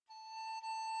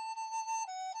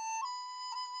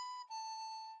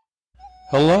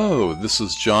Hello, this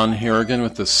is John Harrigan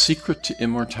with the Secret to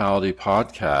Immortality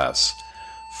podcast.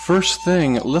 First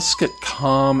thing, let's get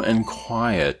calm and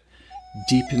quiet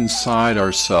deep inside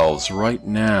ourselves right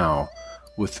now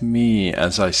with me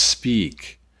as I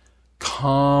speak.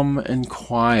 Calm and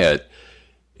quiet.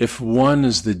 If 1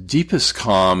 is the deepest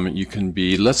calm you can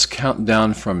be, let's count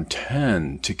down from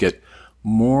 10 to get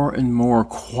more and more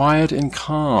quiet and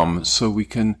calm so we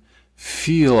can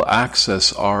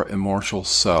access our immortal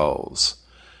selves.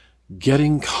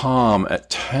 Getting calm at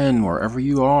 10 wherever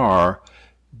you are,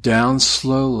 down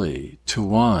slowly to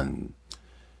 1,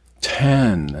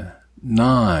 10,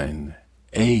 9,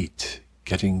 8,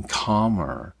 getting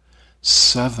calmer,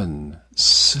 7,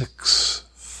 6,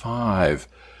 5,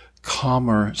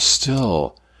 calmer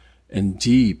still and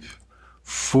deep,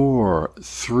 4,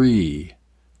 3,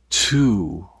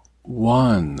 2,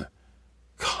 1,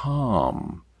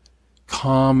 calm.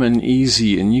 Calm and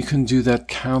easy, and you can do that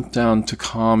countdown to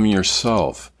calm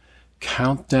yourself.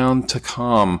 Countdown to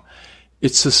calm.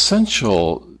 It's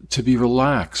essential to be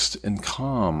relaxed and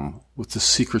calm with the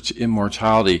secret to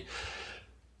immortality,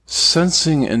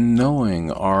 sensing and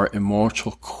knowing our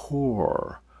immortal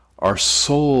core, our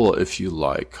soul, if you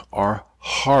like, our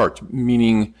heart,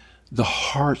 meaning the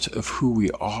heart of who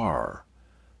we are,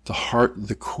 the heart,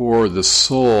 the core, the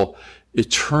soul,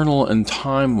 eternal and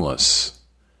timeless,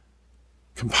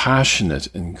 compassionate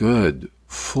and good,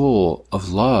 full of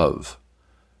love,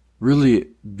 really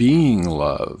being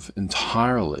love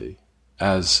entirely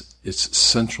as its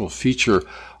central feature,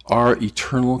 our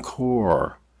eternal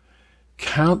core.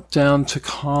 Count down to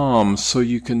calm so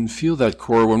you can feel that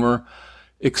core. When we're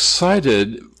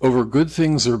excited over good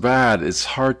things or bad, it's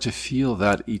hard to feel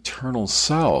that eternal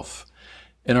self.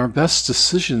 And our best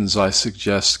decisions, I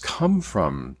suggest, come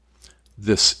from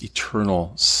this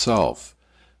eternal self.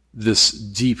 This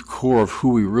deep core of who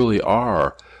we really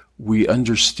are. We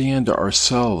understand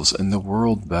ourselves and the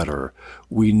world better.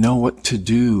 We know what to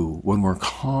do when we're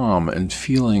calm and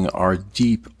feeling our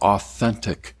deep,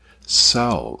 authentic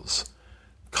selves.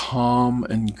 Calm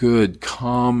and good,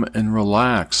 calm and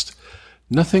relaxed.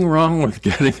 Nothing wrong with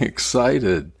getting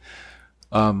excited.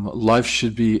 Life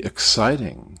should be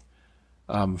exciting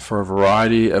for a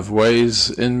variety of ways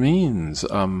and means.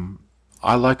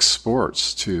 I like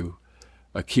sports to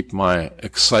keep my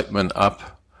excitement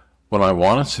up when I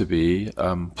want it to be,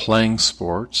 playing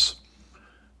sports,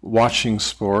 watching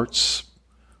sports,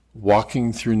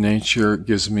 walking through nature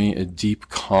gives me a deep,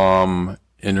 calm,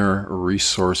 inner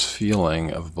resource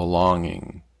feeling of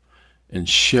belonging and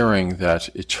sharing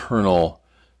that eternal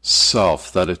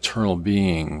self, that eternal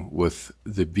being with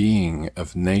the being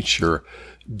of nature.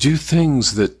 Do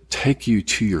things that take you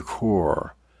to your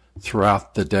core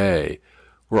throughout the day.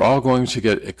 We're all going to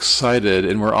get excited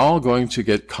and we're all going to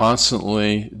get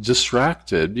constantly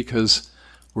distracted because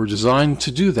we're designed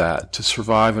to do that, to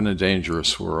survive in a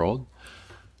dangerous world.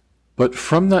 But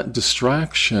from that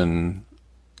distraction,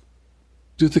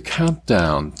 do the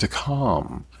countdown to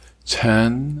calm.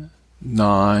 10,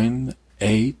 9,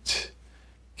 8,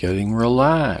 getting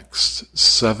relaxed.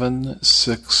 7,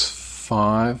 6,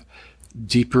 5,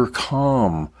 deeper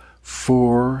calm.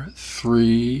 4,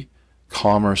 3,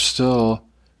 calmer still.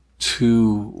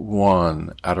 2,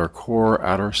 1, at our core,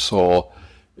 at our soul,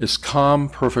 as calm,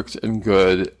 perfect, and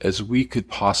good as we could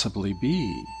possibly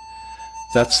be.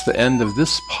 That's the end of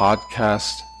this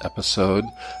podcast episode.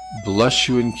 Bless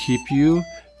you and keep you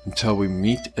until we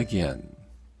meet again.